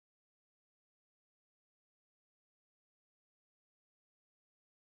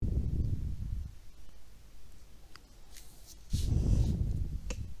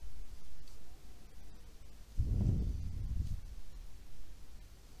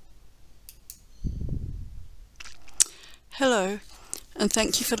Hello, and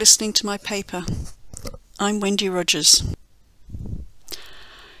thank you for listening to my paper. I'm Wendy Rogers.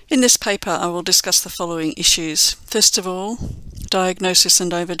 In this paper I will discuss the following issues. First of all, diagnosis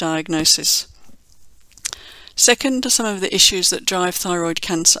and overdiagnosis. Second are some of the issues that drive thyroid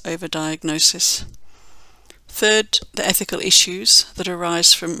cancer overdiagnosis. Third, the ethical issues that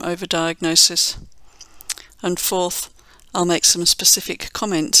arise from overdiagnosis. And fourth, I'll make some specific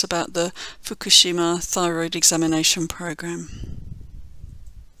comments about the Fukushima thyroid examination program.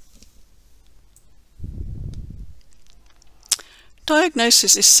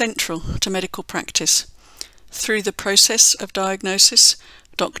 Diagnosis is central to medical practice. Through the process of diagnosis,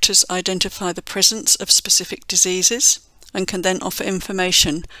 doctors identify the presence of specific diseases and can then offer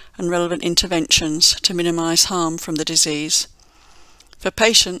information and relevant interventions to minimise harm from the disease. For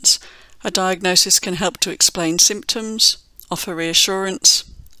patients, a diagnosis can help to explain symptoms, offer reassurance,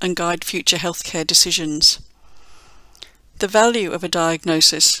 and guide future healthcare decisions. The value of a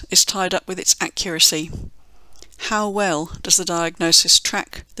diagnosis is tied up with its accuracy. How well does the diagnosis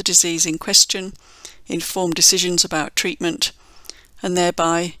track the disease in question, inform decisions about treatment, and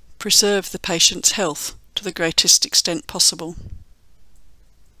thereby preserve the patient's health to the greatest extent possible?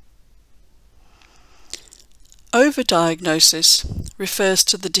 Overdiagnosis refers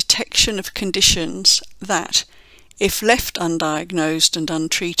to the detection of conditions that, if left undiagnosed and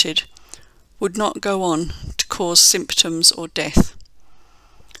untreated, would not go on to cause symptoms or death.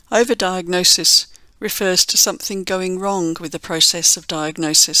 Overdiagnosis refers to something going wrong with the process of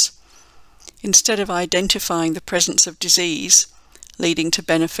diagnosis. Instead of identifying the presence of disease, leading to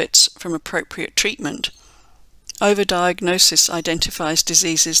benefits from appropriate treatment, overdiagnosis identifies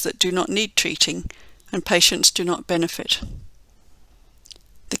diseases that do not need treating and patients do not benefit.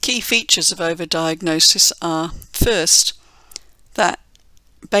 The key features of overdiagnosis are, first, that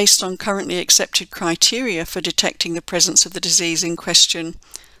based on currently accepted criteria for detecting the presence of the disease in question,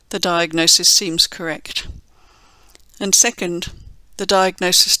 the diagnosis seems correct. And second, the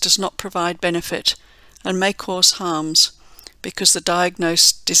diagnosis does not provide benefit and may cause harms because the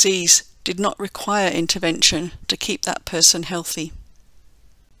diagnosed disease did not require intervention to keep that person healthy.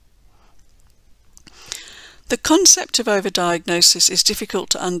 The concept of overdiagnosis is difficult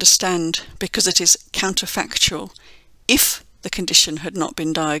to understand because it is counterfactual. If the condition had not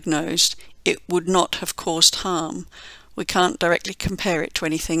been diagnosed, it would not have caused harm. We can't directly compare it to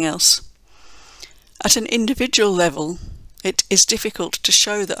anything else. At an individual level, it is difficult to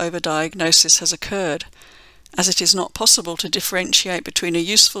show that overdiagnosis has occurred, as it is not possible to differentiate between a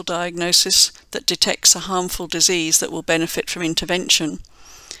useful diagnosis that detects a harmful disease that will benefit from intervention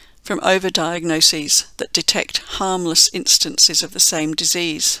from overdiagnoses that detect harmless instances of the same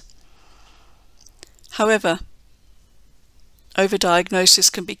disease. However,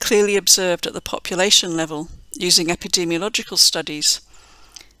 overdiagnosis can be clearly observed at the population level using epidemiological studies.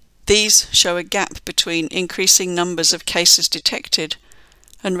 These show a gap between increasing numbers of cases detected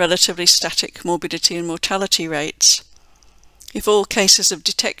and relatively static morbidity and mortality rates. If all cases of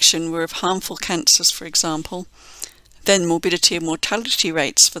detection were of harmful cancers, for example, then morbidity and mortality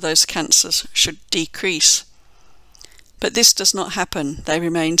rates for those cancers should decrease. But this does not happen, they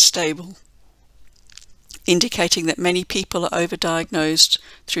remain stable, indicating that many people are overdiagnosed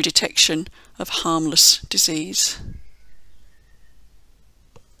through detection of harmless disease.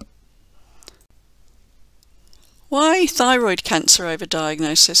 Why thyroid cancer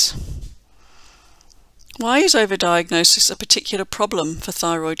overdiagnosis? Why is overdiagnosis a particular problem for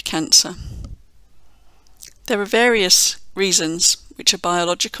thyroid cancer? There are various reasons which are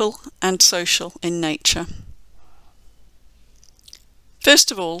biological and social in nature. First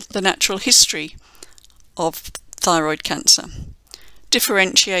of all, the natural history of thyroid cancer.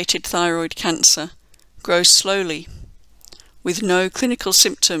 Differentiated thyroid cancer grows slowly with no clinical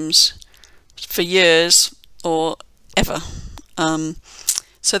symptoms for years or ever.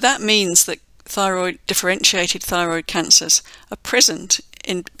 So that means that differentiated thyroid cancers are present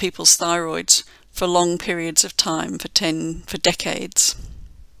in people's thyroids for long periods of time, for decades.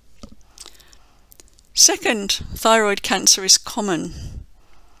 Second, thyroid cancer is common.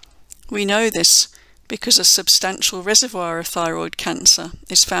 We know this because a substantial reservoir of thyroid cancer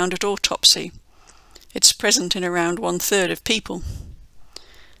is found at autopsy. It's present in around 1/3 of people.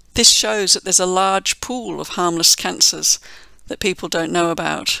 This shows that there's a large pool of harmless cancers that people don't know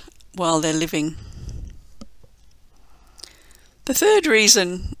about while they're living. The third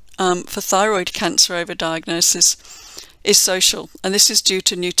reason for thyroid cancer overdiagnosis is social, and this is due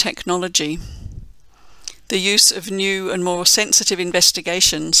to new technology. The use of new and more sensitive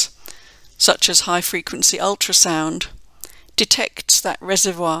investigations, such as high-frequency ultrasound, detects that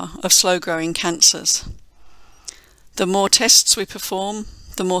reservoir of slow-growing cancers. The more tests we perform,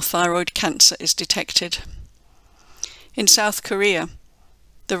 the more thyroid cancer is detected. In South Korea,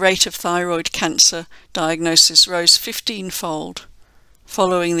 the rate of thyroid cancer diagnosis rose 15-fold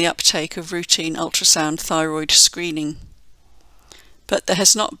following the uptake of routine ultrasound thyroid screening. But there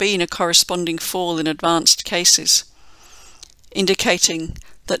has not been a corresponding fall in advanced cases, indicating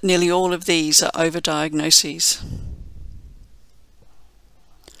that nearly all of these are overdiagnoses.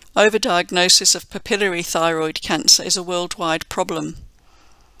 Overdiagnosis of papillary thyroid cancer is a worldwide problem.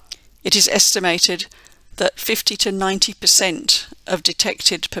 It is estimated that 50 to 90% of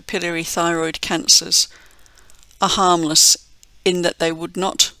detected papillary thyroid cancers are harmless in that they would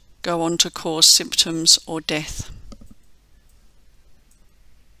not go on to cause symptoms or death.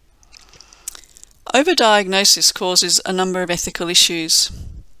 Overdiagnosis causes a number of ethical issues.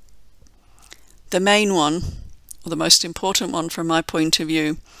 The main one, or the most important one from my point of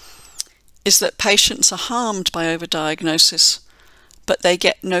view, is that patients are harmed by overdiagnosis, but they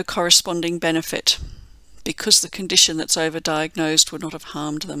get no corresponding benefit because the condition that's overdiagnosed would not have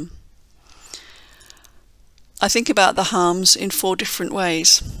harmed them. I think about the harms in 4 different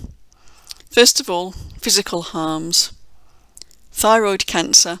ways. First of all, physical harms. Thyroid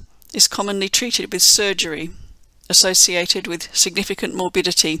cancer is commonly treated with surgery associated with significant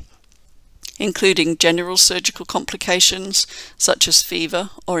morbidity, including general surgical complications such as fever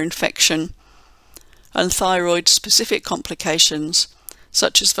or infection, and thyroid-specific complications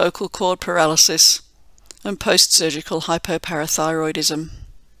such as vocal cord paralysis and post-surgical hypoparathyroidism.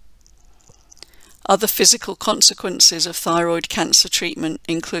 Other physical consequences of thyroid cancer treatment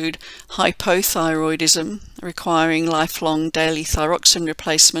include hypothyroidism, requiring lifelong daily thyroxine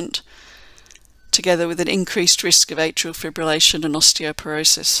replacement, together with an increased risk of atrial fibrillation and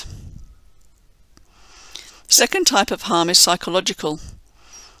osteoporosis. The second type of harm is psychological.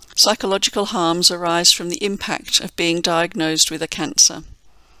 Psychological harms arise from the impact of being diagnosed with a cancer.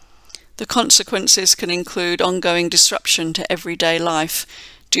 The consequences can include ongoing disruption to everyday life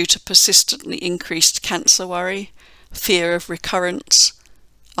due to persistently increased cancer worry, fear of recurrence,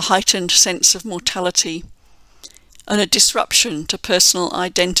 a heightened sense of mortality, and a disruption to personal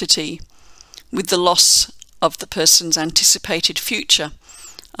identity with the loss of the person's anticipated future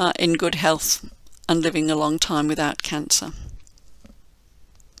in good health and living a long time without cancer.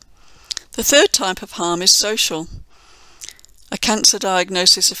 The third type of harm is social. A cancer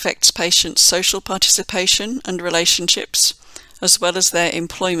diagnosis affects patients' social participation and relationships, as well as their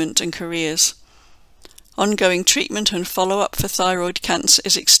employment and careers. Ongoing treatment and follow-up for thyroid cancer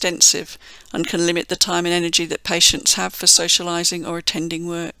is extensive and can limit the time and energy that patients have for socializing or attending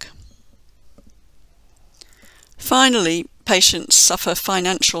work. Finally, patients suffer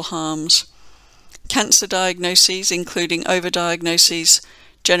financial harms. Cancer diagnoses, including overdiagnoses,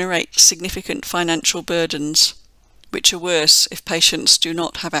 generate significant financial burdens, which are worse if patients do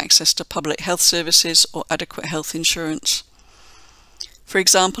not have access to public health services or adequate health insurance. For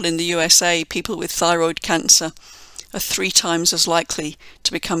example, in the USA, people with thyroid cancer are 3 times as likely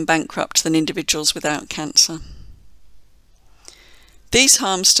to become bankrupt than individuals without cancer. These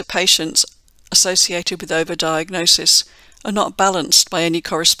harms to patients associated with overdiagnosis are not balanced by any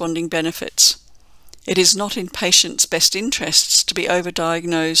corresponding benefits. It is not in patients' best interests to be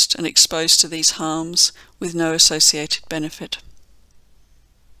overdiagnosed and exposed to these harms with no associated benefit.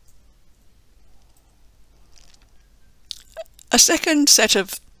 A second set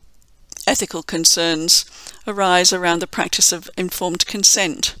of ethical concerns arise around the practice of informed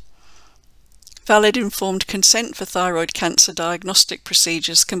consent. Valid informed consent for thyroid cancer diagnostic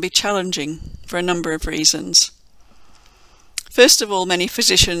procedures can be challenging for a number of reasons. First of all, many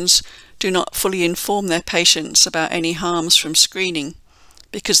physicians do not fully inform their patients about any harms from screening,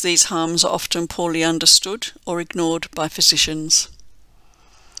 because these harms are often poorly understood or ignored by physicians.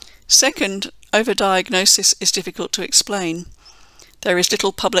 Second, overdiagnosis is difficult to explain. There is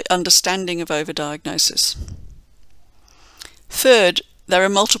little public understanding of overdiagnosis. Third, there are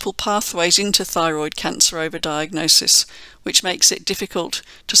multiple pathways into thyroid cancer overdiagnosis, which makes it difficult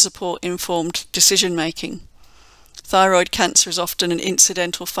to support informed decision-making. Thyroid cancer is often an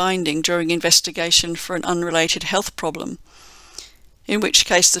incidental finding during investigation for an unrelated health problem, in which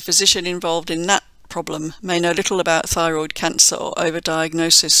case the physician involved in that problem may know little about thyroid cancer or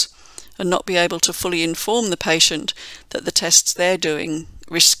overdiagnosis and not be able to fully inform the patient that the tests they're doing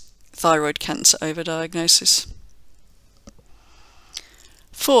risk thyroid cancer overdiagnosis.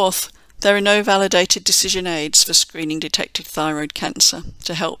 Fourth, there are no validated decision aids for screening detected thyroid cancer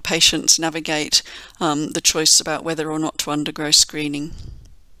to help patients navigate the choice about whether or not to undergo screening.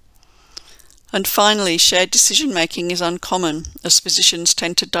 And finally, shared decision-making is uncommon, as physicians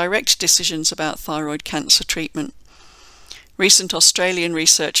tend to direct decisions about thyroid cancer treatment. Recent Australian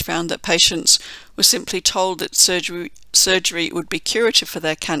research found that patients were simply told that surgery would be curative for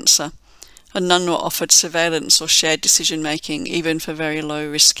their cancer, and none were offered surveillance or shared decision-making, even for very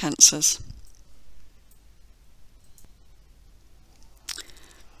low-risk cancers.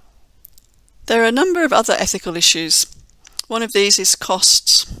 There are a number of other ethical issues. One of these is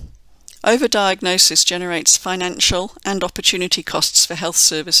costs. Overdiagnosis generates financial and opportunity costs for health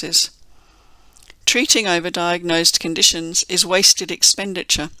services. Treating overdiagnosed conditions is wasted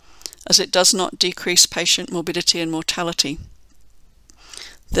expenditure, as it does not decrease patient morbidity and mortality.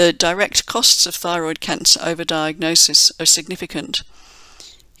 The direct costs of thyroid cancer overdiagnosis are significant.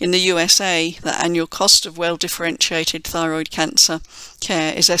 In the USA, the annual cost of well-differentiated thyroid cancer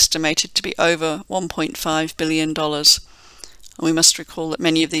care is estimated to be over $1.5 billion. And we must recall that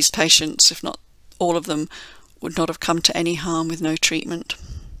many of these patients, if not all of them, would not have come to any harm with no treatment.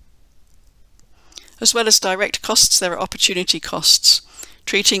 As well as direct costs, there are opportunity costs.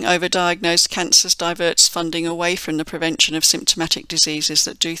 Treating overdiagnosed cancers diverts funding away from the prevention of symptomatic diseases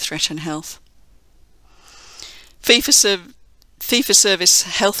that do threaten health. Fee-for-service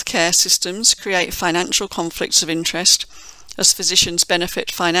healthcare systems create financial conflicts of interest, as physicians benefit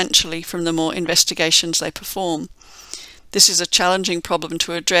financially from the more investigations they perform. This is a challenging problem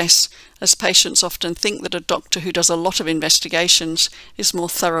to address, as patients often think that a doctor who does a lot of investigations is more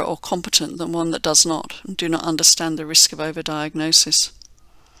thorough or competent than one that does not, and do not understand the risk of overdiagnosis.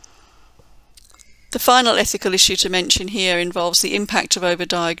 The final ethical issue to mention here involves the impact of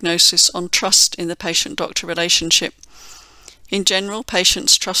overdiagnosis on trust in the patient-doctor relationship. In general,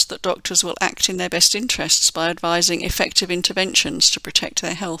 patients trust that doctors will act in their best interests by advising effective interventions to protect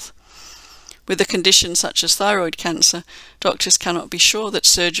their health. With a condition such as thyroid cancer, doctors cannot be sure that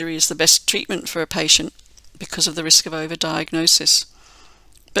surgery is the best treatment for a patient because of the risk of overdiagnosis.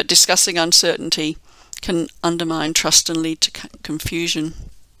 But discussing uncertainty can undermine trust and lead to confusion.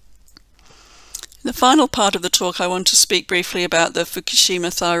 In the final part of the talk, I want to speak briefly about the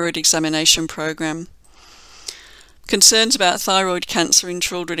Fukushima thyroid examination program. Concerns about thyroid cancer in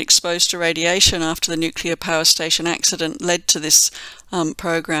children exposed to radiation after the nuclear power station accident led to this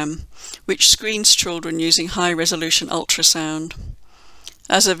program, which screens children using high-resolution ultrasound.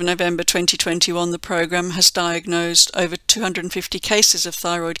 As of November 2021, the program has diagnosed over 250 cases of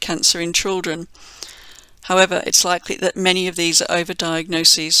thyroid cancer in children. However, it's likely that many of these are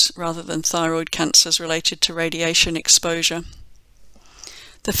overdiagnoses rather than thyroid cancers related to radiation exposure.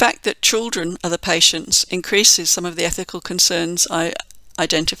 The fact that children are the patients increases some of the ethical concerns I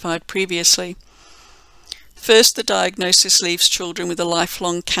identified previously. First, the diagnosis leaves children with a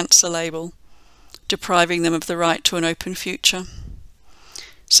lifelong cancer label, depriving them of the right to an open future.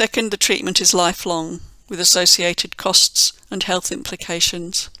 Second, the treatment is lifelong, with associated costs and health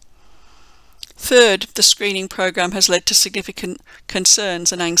implications. Third, the screening program has led to significant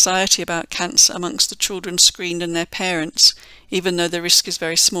concerns and anxiety about cancer amongst the children screened and their parents, even though the risk is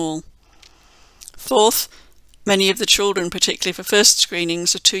very small. Fourth, many of the children, particularly for first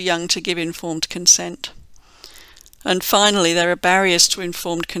screenings, are too young to give informed consent. And finally, there are barriers to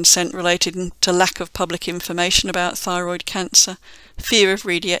informed consent related to lack of public information about thyroid cancer, fear of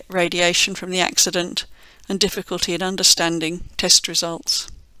radiation from the accident, and difficulty in understanding test results.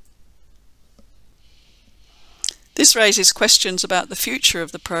 This raises questions about the future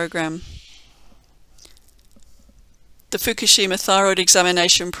of the program. The Fukushima thyroid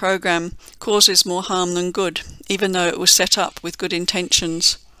examination program causes more harm than good, even though it was set up with good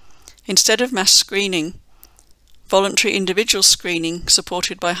intentions. Instead of mass screening, voluntary individual screening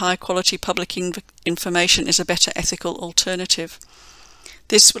supported by high-quality public information is a better ethical alternative.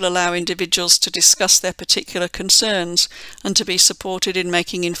 This will allow individuals to discuss their particular concerns and to be supported in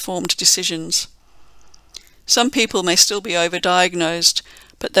making informed decisions. Some people may still be overdiagnosed,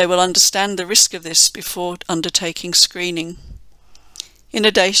 but they will understand the risk of this before undertaking screening. In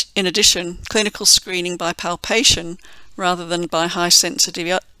addition, clinical screening by palpation rather than by high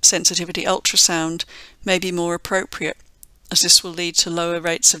sensitivity ultrasound may be more appropriate, as this will lead to lower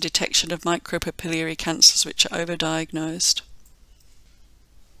rates of detection of micropapillary cancers which are overdiagnosed.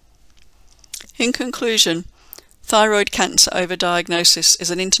 In conclusion, thyroid cancer overdiagnosis is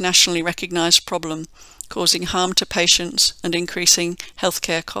an internationally recognised problem, causing harm to patients and increasing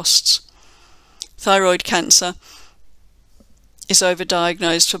healthcare costs. Thyroid cancer is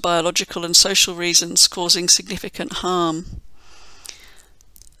overdiagnosed for biological and social reasons, causing significant harm.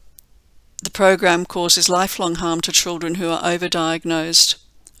 The program causes lifelong harm to children who are overdiagnosed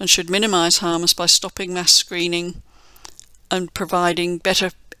and should minimise harms by stopping mass screening and providing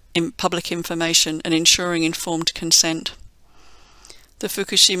better public information and ensuring informed consent. The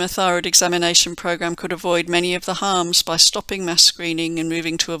Fukushima thyroid examination program could avoid many of the harms by stopping mass screening and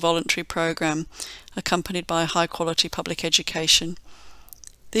moving to a voluntary program, accompanied by high-quality public education.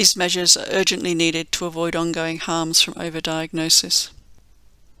 These measures are urgently needed to avoid ongoing harms from overdiagnosis.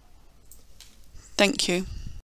 Thank you.